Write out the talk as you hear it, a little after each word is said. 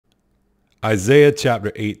Isaiah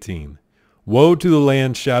chapter 18. Woe to the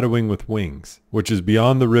land shadowing with wings, which is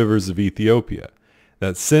beyond the rivers of Ethiopia,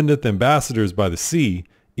 that sendeth ambassadors by the sea,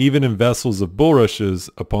 even in vessels of bulrushes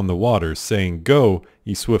upon the waters, saying, Go,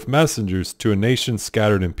 ye swift messengers, to a nation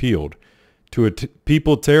scattered and peeled, to a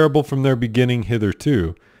people terrible from their beginning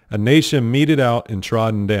hitherto, a nation meted out and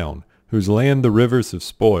trodden down, whose land the rivers have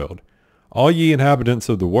spoiled. All ye inhabitants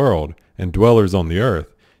of the world, and dwellers on the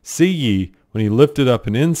earth, see ye, when he lifted up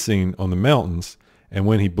an ensign on the mountains, and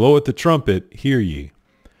when he bloweth the trumpet, hear ye.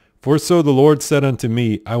 For so the Lord said unto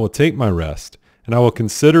me, I will take my rest, and I will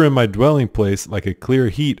consider in my dwelling place like a clear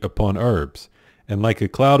heat upon herbs, and like a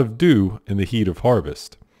cloud of dew in the heat of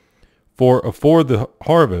harvest. For afore the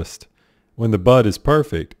harvest, when the bud is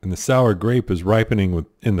perfect, and the sour grape is ripening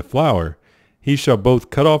in the flower, he shall both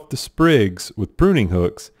cut off the sprigs with pruning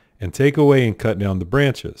hooks, and take away and cut down the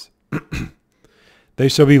branches. They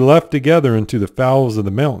shall be left together unto the fowls of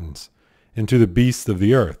the mountains, and to the beasts of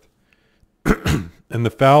the earth. And the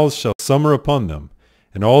fowls shall summer upon them,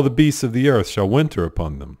 and all the beasts of the earth shall winter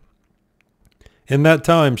upon them. In that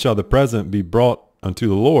time shall the present be brought unto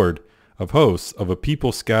the Lord of hosts of a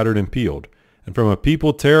people scattered and peeled, and from a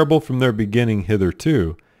people terrible from their beginning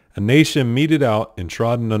hitherto, a nation meted out and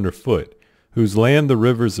trodden under foot, whose land the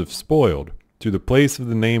rivers have spoiled, to the place of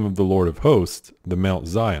the name of the Lord of hosts, the Mount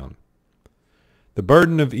Zion. The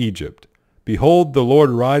burden of Egypt. Behold, the Lord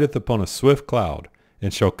rideth upon a swift cloud,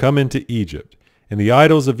 and shall come into Egypt, and the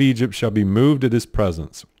idols of Egypt shall be moved at his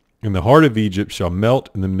presence, and the heart of Egypt shall melt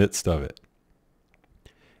in the midst of it.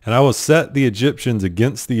 And I will set the Egyptians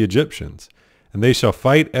against the Egyptians, and they shall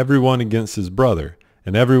fight every one against his brother,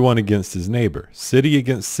 and every one against his neighbor, city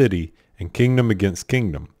against city, and kingdom against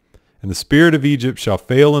kingdom. And the spirit of Egypt shall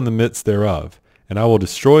fail in the midst thereof, and I will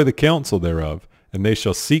destroy the counsel thereof, and they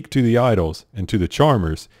shall seek to the idols, and to the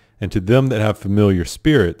charmers, and to them that have familiar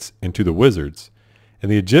spirits, and to the wizards.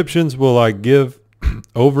 And the Egyptians will I give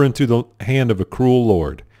over into the hand of a cruel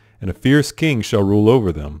lord, and a fierce king shall rule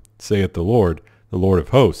over them, saith the Lord of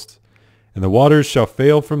hosts. And the waters shall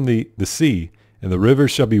fail from the sea, and the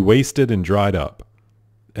rivers shall be wasted and dried up.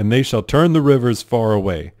 And they shall turn the rivers far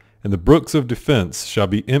away, and the brooks of defense shall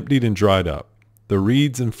be emptied and dried up. The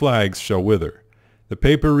reeds and flags shall wither. The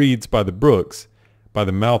paper reeds by the brooks, by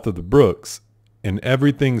the mouth of the brooks, and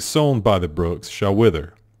everything sown by the brooks shall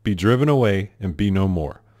wither, be driven away, and be no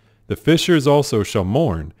more. The fishers also shall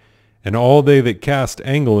mourn, and all they that cast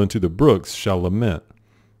angle into the brooks shall lament,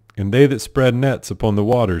 and they that spread nets upon the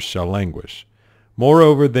waters shall languish.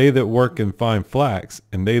 Moreover, they that work in fine flax,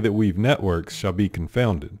 and they that weave networks shall be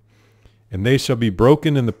confounded, and they shall be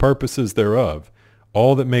broken in the purposes thereof,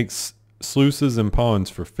 all that make sluices and ponds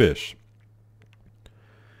for fish.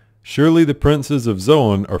 Surely the princes of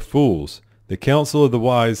Zoan are fools. The counsel of the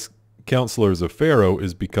wise counselors of Pharaoh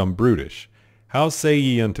is become brutish. How say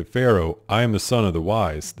ye unto Pharaoh, I am the son of the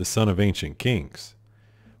wise, the son of ancient kings?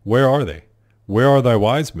 Where are they? Where are thy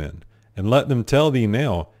wise men? And let them tell thee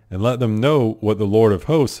now, and let them know what the Lord of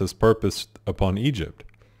hosts has purposed upon Egypt.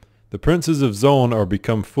 The princes of Zoan are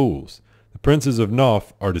become fools. The princes of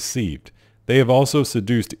Noph are deceived. They have also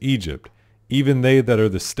seduced Egypt, even they that are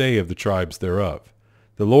the stay of the tribes thereof.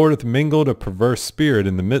 The Lord hath mingled a perverse spirit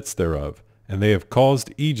in the midst thereof, and they have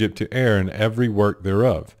caused Egypt to err in every work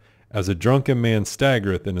thereof, as a drunken man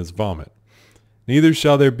staggereth in his vomit. Neither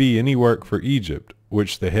shall there be any work for Egypt,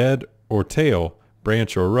 which the head or tail,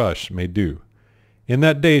 branch or rush, may do. In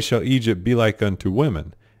that day shall Egypt be like unto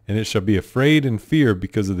women, and it shall be afraid and fear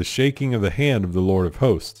because of the shaking of the hand of the Lord of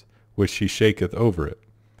hosts, which he shaketh over it.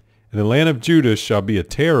 And the land of Judah shall be a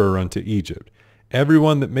terror unto Egypt. Every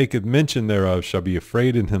one that maketh mention thereof shall be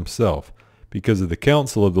afraid in himself, because of the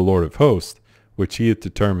counsel of the Lord of hosts, which he hath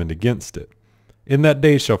determined against it. In that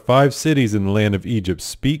day shall 5 cities in the land of Egypt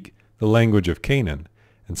speak the language of Canaan,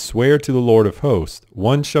 and swear to the Lord of hosts.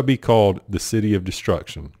 One shall be called the city of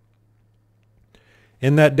destruction.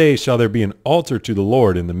 In that day shall there be an altar to the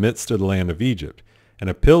Lord in the midst of the land of Egypt, and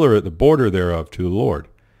a pillar at the border thereof to the Lord.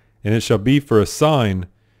 And it shall be for a sign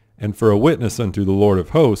and for a witness unto the Lord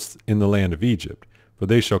of hosts in the land of Egypt. For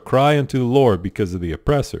they shall cry unto the Lord because of the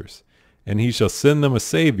oppressors, and he shall send them a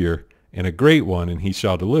Savior, and a great one, and he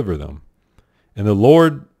shall deliver them. And the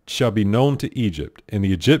Lord shall be known to Egypt, and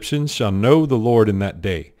the Egyptians shall know the Lord in that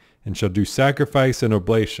day, and shall do sacrifice and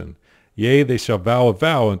oblation. Yea, they shall vow a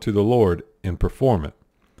vow unto the Lord, and perform it.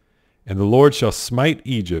 And the Lord shall smite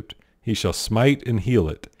Egypt, he shall smite and heal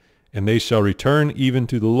it, and they shall return even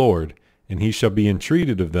to the Lord, and he shall be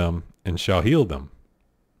entreated of them, and shall heal them.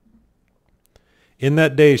 In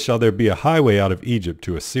that day shall there be a highway out of Egypt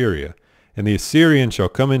to Assyria, and the Assyrian shall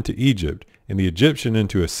come into Egypt, and the Egyptian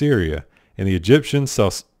into Assyria, and the Egyptians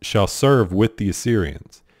shall serve with the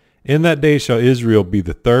Assyrians. In that day shall Israel be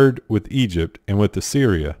the third with Egypt and with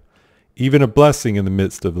Assyria, even a blessing in the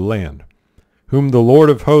midst of the land. Whom the Lord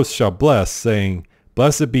of hosts shall bless, saying,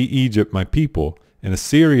 Blessed be Egypt my people, and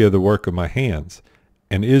Assyria the work of my hands,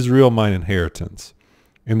 and Israel mine inheritance.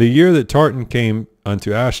 In the year that Tartan came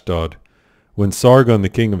unto Ashdod, when Sargon the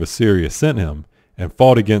king of Assyria sent him, and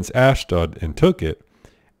fought against Ashdod, and took it,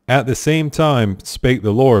 at the same time spake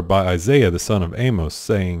the Lord by Isaiah the son of Amos,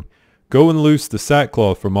 saying, Go and loose the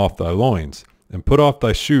sackcloth from off thy loins, and put off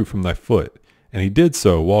thy shoe from thy foot. And he did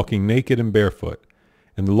so, walking naked and barefoot.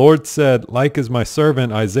 And the Lord said, Like as my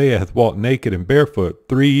servant Isaiah hath walked naked and barefoot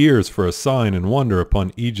 3 years for a sign and wonder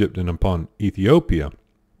upon Egypt and upon Ethiopia,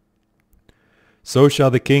 so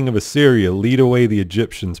shall the king of Assyria lead away the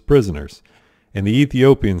Egyptians prisoners, and the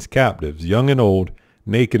Ethiopians captives, young and old,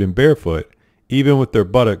 naked and barefoot, even with their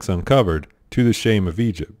buttocks uncovered, to the shame of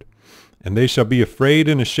Egypt. And they shall be afraid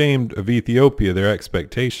and ashamed of Ethiopia their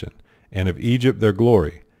expectation, and of Egypt their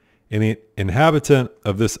glory. And the inhabitant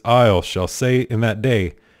of this isle shall say in that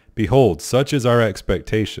day, Behold, such is our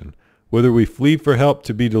expectation. Whither we flee for help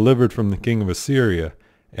to be delivered from the king of Assyria,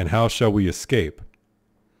 and how shall we escape?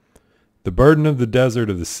 The burden of the desert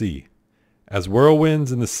of the sea. As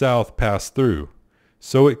whirlwinds in the south pass through,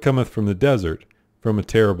 so it cometh from the desert, from a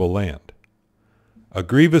terrible land. A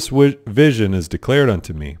grievous vision is declared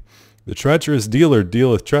unto me. The treacherous dealer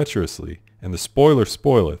dealeth treacherously, and the spoiler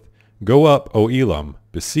spoileth. Go up, O Elam,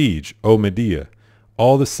 besiege, O Media.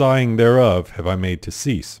 All the sighing thereof have I made to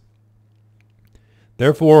cease.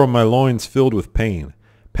 Therefore are my loins filled with pain.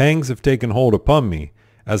 Pangs have taken hold upon me,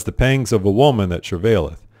 as the pangs of a woman that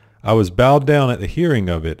travaileth. I was bowed down at the hearing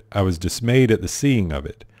of it. I was dismayed at the seeing of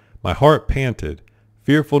it. My heart panted.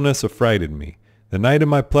 Fearfulness affrighted me. The night of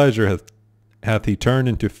my pleasure hath he turned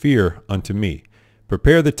into fear unto me.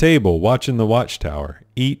 Prepare the table, watch in the watchtower.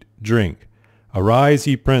 Eat, drink. Arise,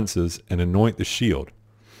 ye princes, and anoint the shield.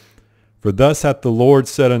 For thus hath the Lord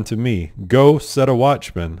said unto me, Go, set a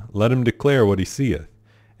watchman, let him declare what he seeth.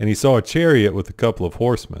 And he saw a chariot with a couple of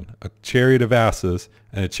horsemen, a chariot of asses,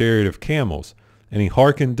 and a chariot of camels. And he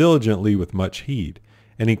hearkened diligently with much heed.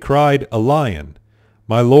 And he cried, A lion!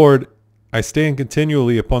 My Lord, I stand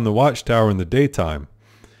continually upon the watchtower in the daytime,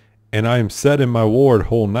 and I am set in my ward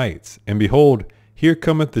whole nights. And behold, here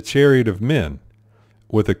cometh the chariot of men,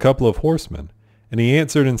 with a couple of horsemen. And he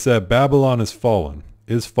answered and said, Babylon is fallen,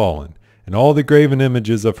 and all the graven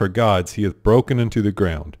images of her gods he hath broken into the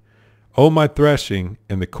ground. O my threshing,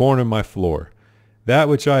 and the corn of my floor, that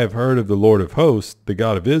which I have heard of the Lord of hosts, the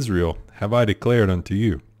God of Israel, have I declared unto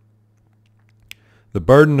you. The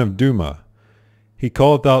burden of Duma. He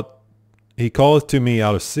calleth to me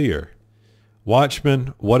out of Seir.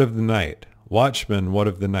 Watchman, what of the night? Watchman, what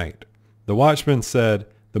of the night? The watchman said,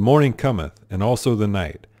 The morning cometh, and also the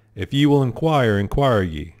night. If ye will inquire, inquire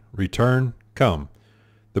ye. Return, come.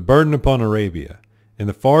 The burden upon Arabia. In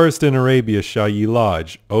the forest in Arabia shall ye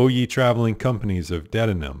lodge, O ye traveling companies of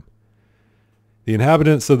Dedanim. The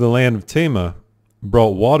inhabitants of the land of Tema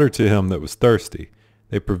brought water to him that was thirsty.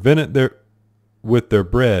 They prevented with their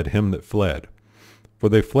bread him that fled. For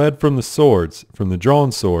they fled from the swords, from the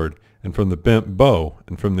drawn sword, and from the bent bow,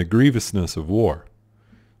 and from the grievousness of war.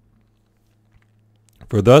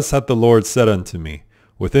 For thus hath the Lord said unto me,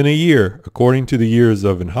 Within a year, according to the years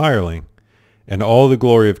of an hireling, and all the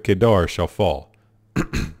glory of Kedar shall fall.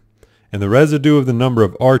 And the residue of the number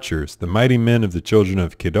of archers, the mighty men of the children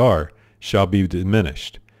of Kedar, shall be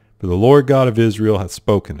diminished. For the Lord God of Israel hath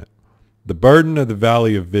spoken it. The burden of the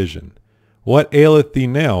valley of vision. What aileth thee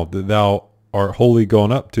now that thou art wholly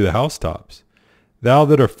gone up to the housetops? Thou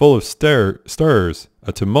that art full of stirs,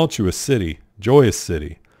 a tumultuous city, joyous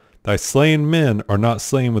city. Thy slain men are not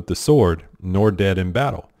slain with the sword, nor dead in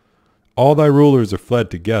battle. All thy rulers are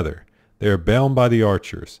fled together. They are bound by the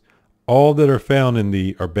archers. All that are found in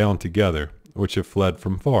thee are bound together, which have fled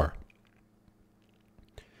from far.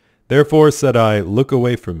 Therefore said I, Look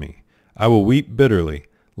away from me. I will weep bitterly.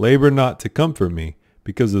 Labor not to comfort me,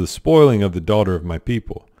 because of the spoiling of the daughter of my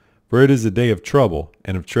people. For it is a day of trouble,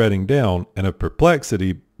 and of treading down, and of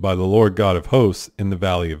perplexity by the Lord God of hosts in the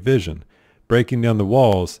valley of vision, breaking down the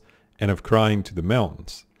walls, and of crying to the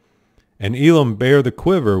mountains. And Elam bare the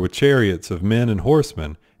quiver with chariots of men and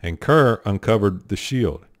horsemen, and Ker uncovered the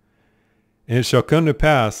shield. And it shall come to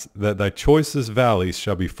pass that thy choicest valleys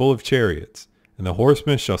shall be full of chariots, and the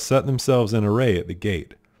horsemen shall set themselves in array at the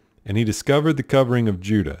gate. And he discovered the covering of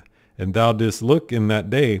Judah, and thou didst look in that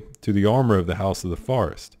day to the armor of the house of the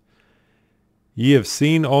forest. Ye have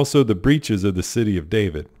seen also the breaches of the city of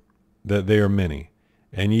David, that they are many,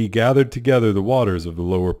 and ye gathered together the waters of the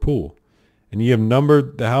lower pool. And ye have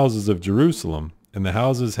numbered the houses of Jerusalem, and the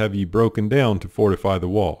houses have ye broken down to fortify the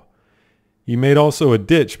wall. Ye made also a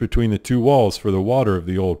ditch between the two walls for the water of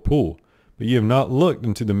the old pool, but ye have not looked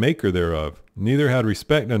unto the maker thereof, neither had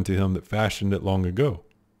respect unto him that fashioned it long ago.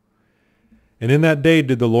 And in that day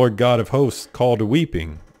did the Lord God of hosts call to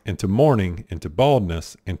weeping, and to mourning, and to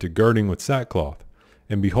baldness, and to girding with sackcloth.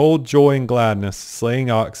 And behold, joy and gladness,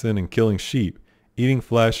 slaying oxen and killing sheep, eating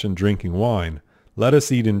flesh and drinking wine. Let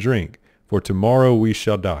us eat and drink, for tomorrow we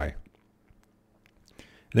shall die.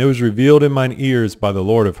 And it was revealed in mine ears by the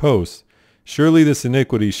Lord of hosts, surely this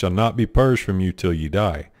iniquity shall not be purged from you till ye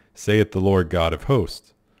die, saith the Lord God of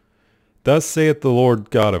hosts. Thus saith the Lord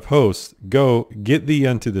God of hosts, Go, get thee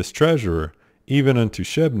unto this treasurer, even unto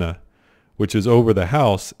Shebna, which is over the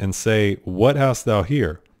house, and say, What hast thou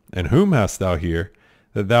here? And whom hast thou here,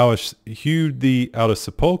 that thou hast hewed thee out a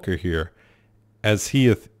sepulchre here, as he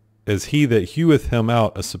that heweth him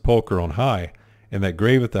out a sepulchre on high, and that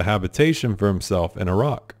graveth a habitation for himself in a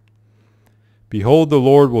rock? Behold, the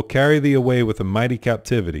Lord will carry thee away with a mighty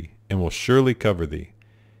captivity, and will surely cover thee.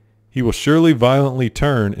 He will surely violently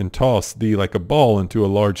turn and toss thee like a ball into a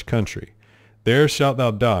large country. There shalt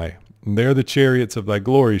thou die, and there the chariots of thy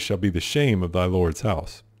glory shall be the shame of thy Lord's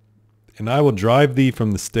house. And I will drive thee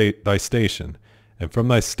from thy station, and from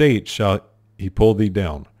thy state shall he pull thee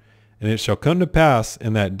down. And it shall come to pass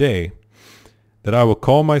in that day that I will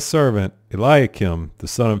call my servant Eliakim the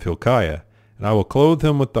son of Hilkiah, and I will clothe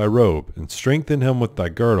him with thy robe, and strengthen him with thy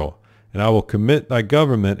girdle, and I will commit thy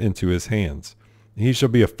government into his hands. And he shall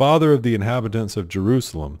be a father of the inhabitants of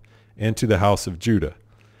Jerusalem, and to the house of Judah.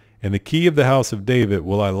 And the key of the house of David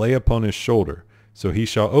will I lay upon his shoulder, so he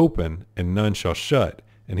shall open, and none shall shut,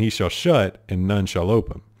 and he shall shut, and none shall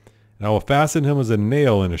open. And I will fasten him as a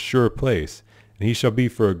nail in a sure place, and he shall be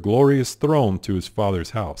for a glorious throne to his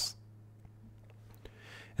father's house.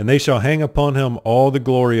 And they shall hang upon him all the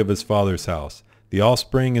glory of his father's house, the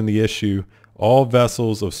offspring and the issue, all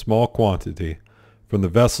vessels of small quantity, from the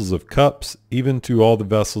vessels of cups even to all the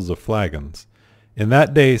vessels of flagons. In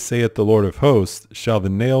that day, saith the Lord of hosts, shall the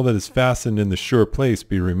nail that is fastened in the sure place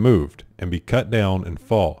be removed, and be cut down and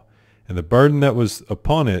fall, and the burden that was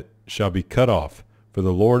upon it shall be cut off, for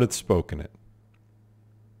the Lord hath spoken it.